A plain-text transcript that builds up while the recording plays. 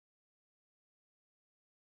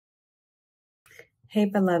Hey,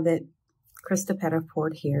 beloved, Krista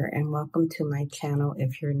Pettiford here, and welcome to my channel.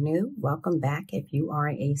 If you're new, welcome back if you are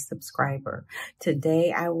a subscriber.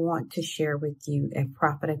 Today, I want to share with you a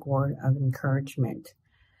prophetic word of encouragement.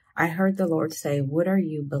 I heard the Lord say, what are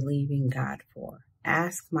you believing God for?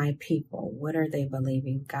 Ask my people, what are they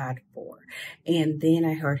believing God for? And then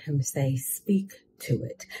I heard him say, speak to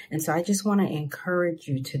it. And so I just want to encourage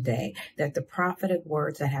you today that the prophetic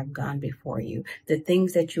words that have gone before you, the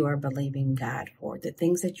things that you are believing God for, the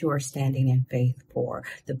things that you are standing in faith for,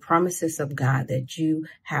 the promises of God that you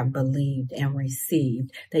have believed and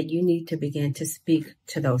received, that you need to begin to speak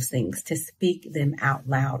to those things, to speak them out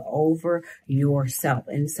loud over yourself.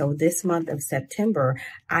 And so this month of September,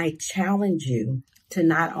 I challenge you to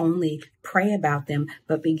not only pray about them,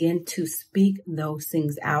 but begin to speak those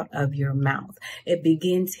things out of your mouth. It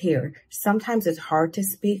begins here. Sometimes it's hard to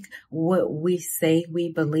speak what we say we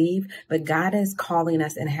believe, but God is calling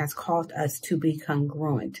us and has called us to be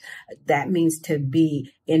congruent. That means to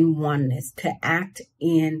be in oneness, to act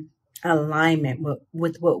in alignment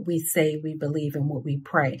with what we say we believe and what we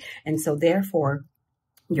pray. And so therefore,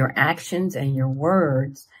 your actions and your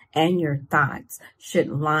words and your thoughts should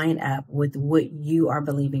line up with what you are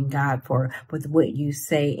believing God for, with what you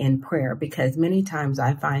say in prayer. Because many times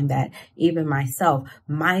I find that even myself,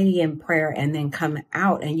 mighty in prayer and then come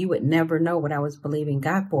out and you would never know what I was believing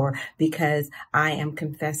God for because I am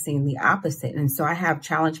confessing the opposite. And so I have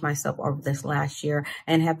challenged myself over this last year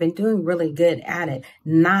and have been doing really good at it,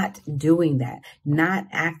 not doing that, not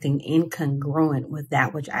acting incongruent with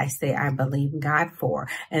that which I say I believe God for.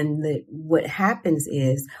 And what happens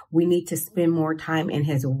is we need to spend more time in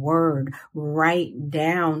his word, write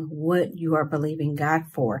down what you are believing God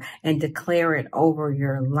for and declare it over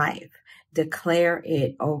your life. Declare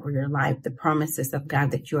it over your life, the promises of God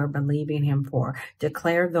that you are believing him for.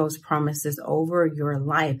 Declare those promises over your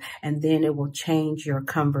life, and then it will change your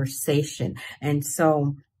conversation.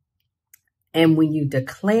 And when you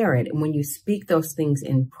declare it, and when you speak those things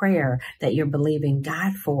in prayer that you're believing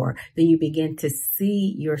God for, then you begin to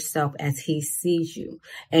see yourself as he sees you,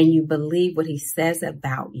 and you believe what he says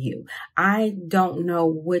about you. I don't know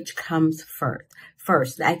which comes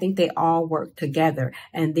first. I think they all work together,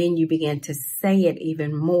 and then you begin to say it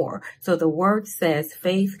even more. So the word says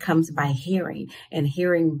faith comes by hearing, and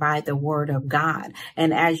hearing by the word of God.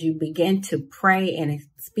 And as you begin to pray and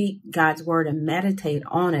speak God's word and meditate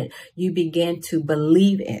on it, you begin to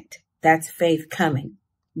believe it. That's faith coming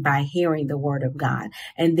by hearing the word of God.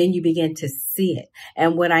 And then you begin to see it.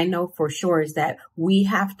 And what I know for sure is that we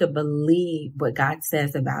have to believe what God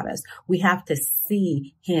says about us. We have to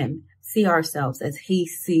see him, see ourselves as he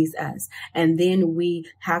sees us. And then we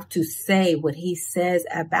have to say what he says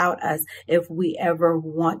about us if we ever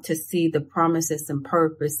want to see the promises and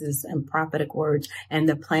purposes and prophetic words and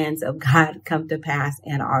the plans of God come to pass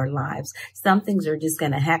in our lives. Some things are just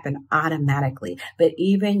going to happen automatically. But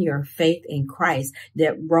even your faith in Christ,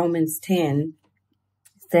 that Romans 10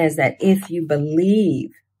 says that if you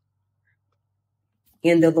believe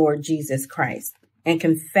in the Lord Jesus Christ, and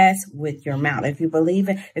confess with your mouth. If you believe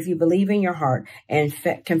in your heart and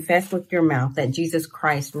confess with your mouth that Jesus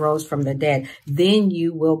Christ rose from the dead, then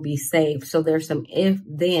you will be saved. So there's some if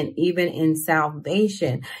then, even in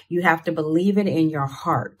salvation, you have to believe it in your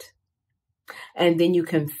heart. And then you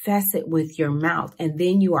confess it with your mouth, and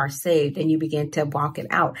then you are saved and you begin to walk it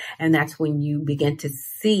out. And that's when you begin to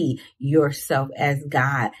see yourself as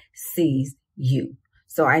God sees you.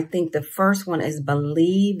 So I think the first one is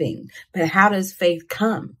believing. But how does faith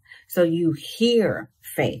come? So you hear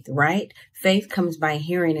faith, right? Faith comes by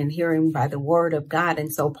hearing, and hearing by the word of God.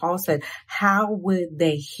 And so Paul said, how would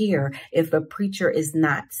they hear if a preacher is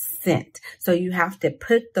not sent? So you have to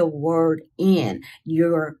put the word in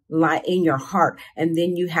your heart, and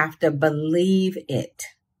then you have to believe it.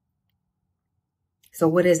 So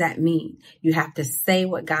what does that mean? You have to say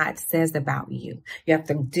what God says about you. You have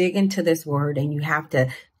to dig into this word, and you have to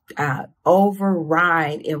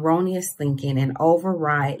override erroneous thinking and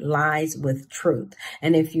override lies with truth.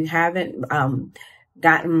 And if you haven't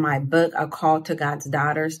gotten my book, A Call to God's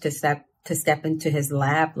Daughters to step into his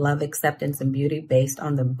lab, Love, Acceptance, and Beauty, based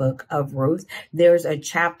on the book of Ruth, there's a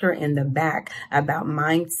chapter in the back about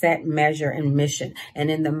mindset, measure, and mission. And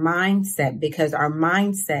in the mindset, because our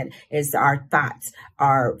mindset is our thoughts,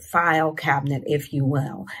 our file cabinet, if you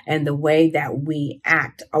will, and the way that we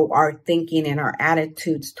act, our thinking and our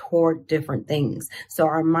attitudes toward different things. So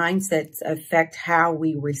our mindsets affect how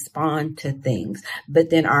we respond to things. But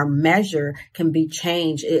then our measure can be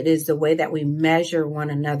changed. It is the way that we measure one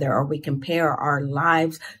another, or we compare our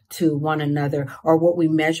lives to one another, or what we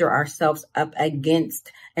measure ourselves up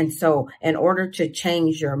against. And so in order to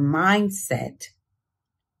change your mindset,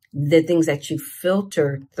 the things that you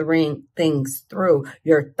filter things through,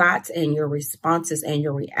 your thoughts and your responses and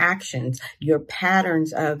your reactions, your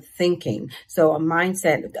patterns of thinking. So a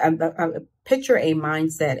mindset, picture a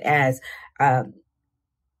mindset as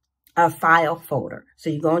a file folder. So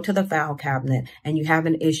you go into the file cabinet and you have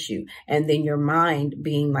an issue, and then your mind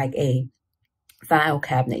being like a file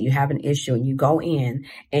cabinet, you have an issue, and you go in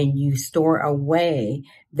and you store away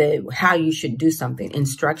how you should do something,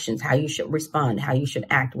 instructions, how you should respond, how you should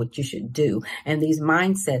act, what you should do. And these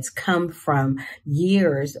mindsets come from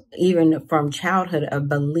years, even from childhood, of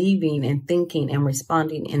believing and thinking and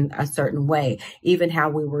responding in a certain way, even how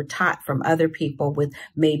we were taught from other people with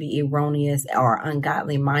maybe erroneous or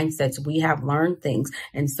ungodly mindsets. We have learned things.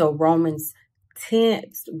 And so Romans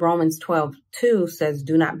 12:2 says,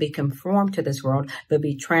 do not be conformed to this world, but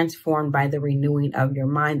be transformed by the renewing of your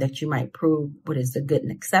mind, that you might prove what is the good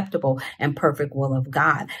and acceptable and perfect will of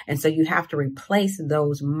God. And so you have to replace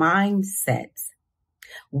those mindsets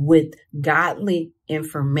with godly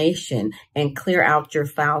information and clear out your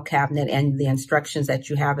file cabinet and the instructions that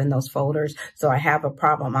you have in those folders. So I have a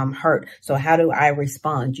problem, I'm hurt. So how do I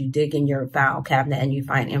respond? You dig in your file cabinet and you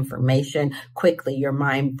find information quickly. Your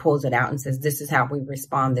mind pulls it out and says, this is how we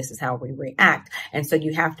respond. This is how we react. And so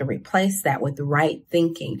you have to replace that with right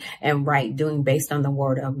thinking and right doing based on the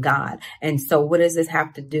word of God. And so what does this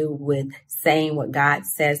have to do with saying what God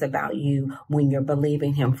says about you when you're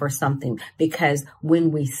believing him for something? Because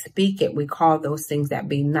when we speak it, we call those things that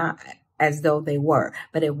be not as though they were.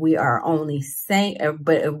 But if we are only saying,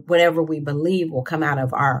 but whatever we believe will come out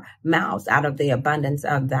of our mouths, out of the abundance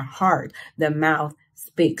of the heart, the mouth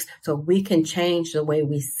speaks. So we can change the way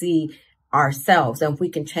we see ourselves, and if we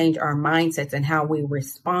can change our mindsets and how we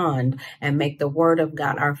respond and make the word of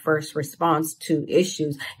God our first response to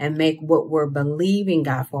issues, and make what we're believing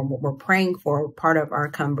God for, what we're praying for, part of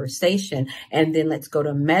our conversation. And then let's go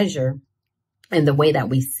to measure. And the way that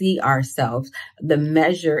we see ourselves, the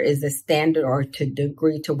measure is the standard or to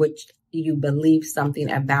degree to which you believe something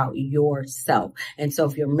about yourself. And so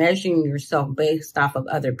if you're measuring yourself based off of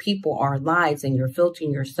other people or lives, and you're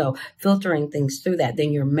filtering things through that,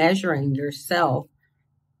 then you're measuring yourself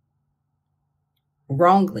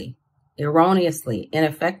wrongly, erroneously,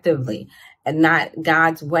 ineffectively, and not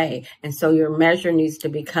God's way. And so your measure needs to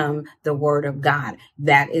become the word of God.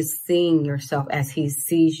 That is seeing yourself as he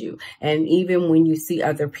sees you. And even when you see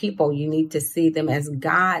other people, you need to see them as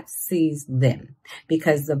God sees them.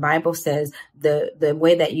 Because the Bible says the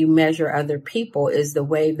way that you measure other people is the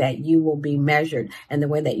way that you will be measured. And the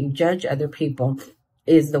way that you judge other people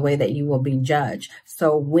is the way that you will be judged.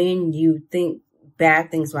 So when you think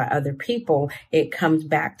bad things by other people, it comes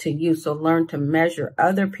back to you. So learn to measure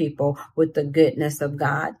other people with the goodness of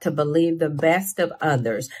God, to believe the best of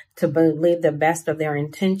others, to believe the best of their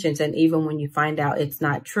intentions. And even when you find out it's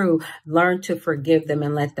not true, learn to forgive them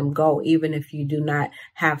and let them go, even if you do not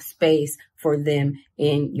have space for them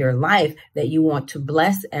in your life, that you want to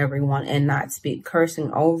bless everyone and not speak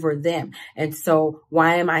cursing over them. And so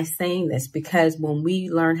why am I saying this? Because when we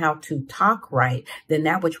learn how to talk right, then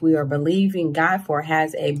that which we are believing God for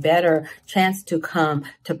has a better chance to come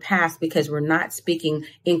to pass, because we're not speaking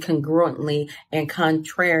incongruently and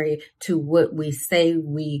contrary to what we say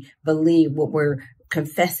we believe. What we're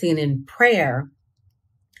confessing in prayer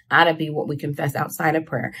ought to be what we confess outside of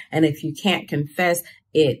prayer. And if you can't confess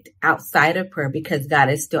it outside of prayer because God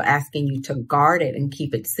is still asking you to guard it and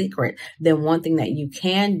keep it secret, then one thing that you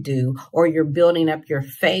can do, or you're building up your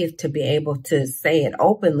faith to be able to say it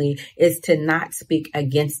openly, is to not speak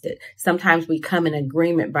against it. Sometimes we come in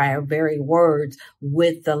agreement by our very words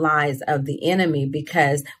with the lies of the enemy,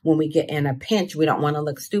 because when we get in a pinch, we don't want to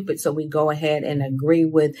look stupid. So we go ahead and agree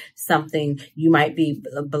with something. You might be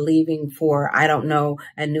believing for, I don't know,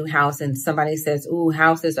 a new house, and somebody says, ooh,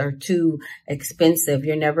 houses are too expensive.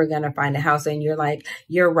 You're never going to find a house. And you're like,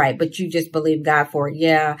 you're right, but you just believe God for it.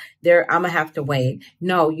 Yeah, I'm going to have to wait.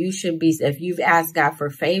 No, you should be, if you've asked God for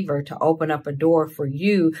favor to open up a door for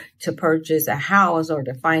you to purchase a house or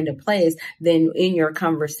to find a place, then in your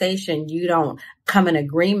conversation, you don't come in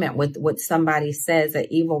agreement with what somebody says, an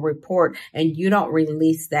evil report, and you don't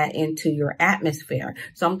release that into your atmosphere.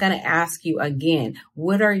 So I'm going to ask you again,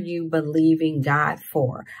 what are you believing God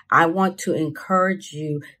for? I want to encourage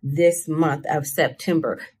you this month of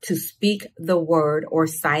September to speak the word or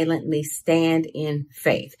silently stand in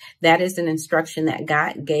faith. That is an instruction that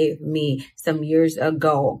God gave me some years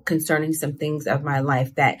ago concerning some things of my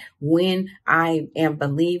life, that when I am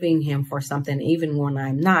believing him for something, even when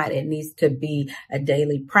I'm not, it needs to be a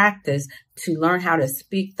daily practice to learn how to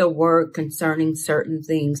speak the word concerning certain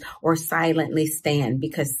things or silently stand,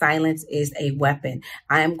 because silence is a weapon.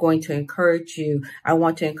 I am going to encourage you. I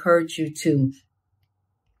want to encourage you to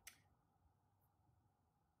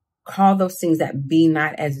call those things that be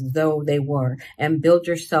not as though they were, and build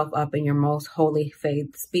yourself up in your most holy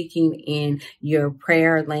faith, speaking in your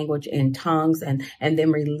prayer language in tongues, and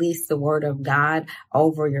then release the word of God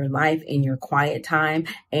over your life in your quiet time,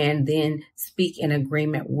 and then speak in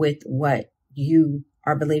agreement with what you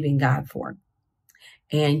are believing God for.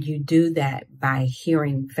 And you do that by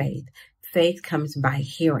hearing faith. Faith comes by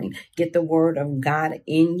hearing. Get the word of God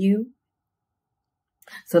in you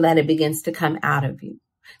so that it begins to come out of you,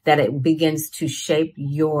 that it begins to shape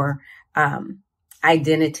your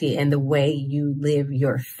identity and the way you live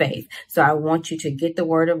your faith. So I want you to get the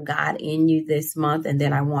word of God in you this month, and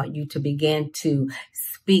then I want you to begin to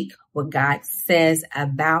speak what God says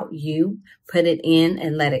about you, put it in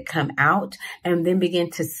and let it come out, and then begin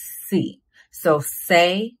to see. So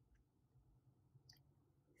see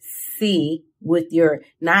with your,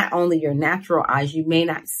 not only your natural eyes, you may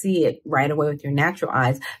not see it right away with your natural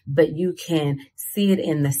eyes, but you can see it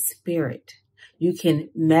in the spirit. You can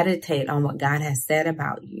meditate on what God has said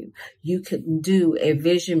about you. You could do a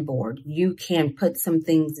vision board. You can put some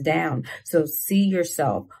things down. So see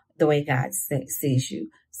yourself the way God sees you.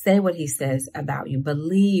 Say what he says about you.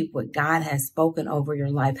 Believe what God has spoken over your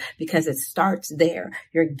life, because it starts there.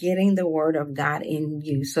 You're getting the word of God in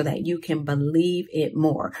you so that you can believe it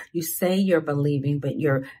more. You say you're believing, but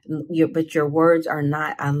your words are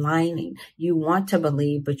not aligning. You want to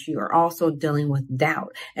believe, but you are also dealing with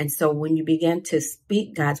doubt. And so when you begin to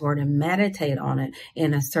speak God's word and meditate on it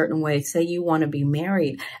in a certain way, say you want to be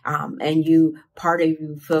married, and part of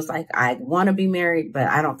you feels like, I want to be married, but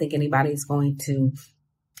I don't think anybody's going to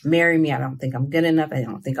marry me. I don't think I'm good enough. I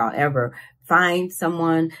don't think I'll ever find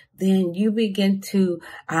someone. Then you begin to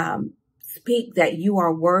speak that you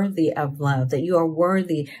are worthy of love, that you are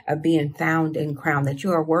worthy of being found and crowned, that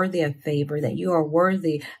you are worthy of favor, that you are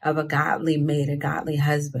worthy of a godly mate, a godly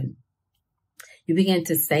husband. You begin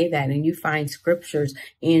to say that, and you find scriptures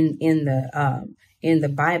in the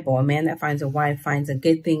Bible. A man that finds a wife finds a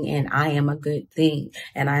good thing, and I am a good thing,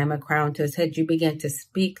 and I am a crown to his head. You begin to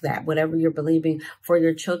speak that. Whatever you're believing for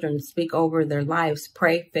your children, speak over their lives.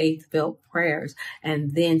 Pray faith-filled prayers,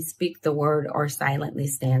 and then speak the word or silently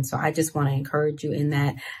stand. So I just want to encourage you in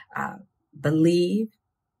that. Believe,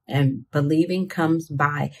 and believing comes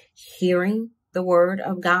by hearing the word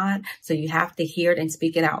of God. So you have to hear it and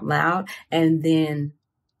speak it out loud. And then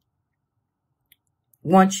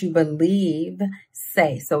once you believe,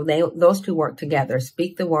 say. So those two work together.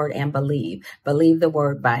 Speak the word and believe. Believe the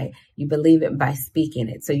word you believe it by speaking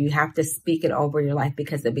it. So you have to speak it over your life,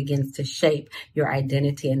 because it begins to shape your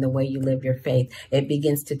identity and the way you live your faith. It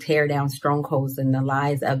begins to tear down strongholds and the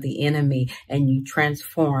lies of the enemy, and you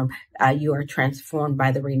transform. You are transformed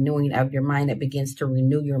by the renewing of your mind. It begins to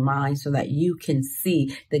renew your mind so that you can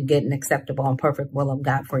see the good and acceptable and perfect will of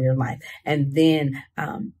God for your life. And then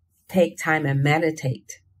take time and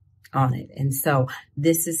meditate on it. And so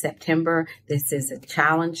this is September. This is a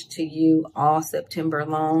challenge to you all September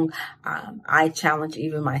long. I challenge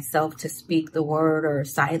even myself to speak the word or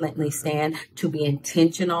silently stand, to be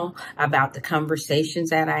intentional about the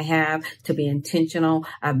conversations that I have, to be intentional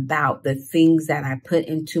about the things that I put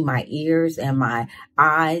into my ears and my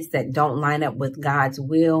eyes that don't line up with God's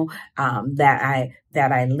will, that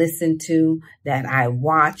I listen to, that I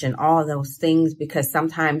watch, and all those things, because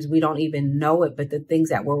sometimes we don't even know it, but the things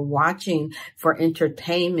that we're watching for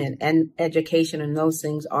entertainment and education and those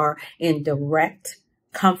things are in direct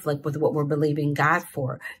conflict with what we're believing God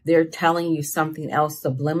for. They're telling you something else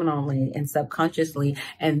subliminally and subconsciously,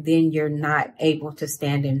 and then you're not able to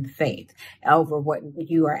stand in faith over what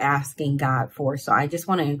you are asking God for. So I just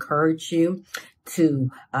want to encourage you to,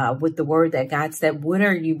 with the word that God said, what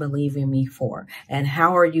are you believing me for? And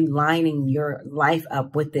how are you lining your life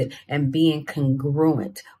up with it and being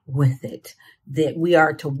congruent with it? That we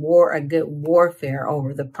are to war a good warfare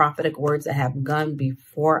over the prophetic words that have gone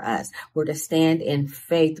before us. We're to stand in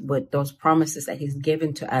faith with those promises that he's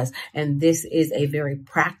given to us. And this is a very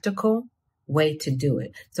practical way to do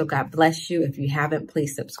it. So God bless you. If you haven't,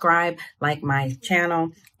 please subscribe, like my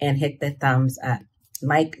channel, and hit the thumbs up.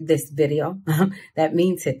 Like this video. That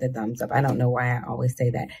means hit the thumbs up. I don't know why I always say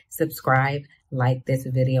that. Subscribe, like this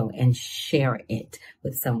video, and share it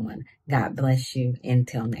with someone. God bless you.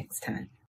 Until next time.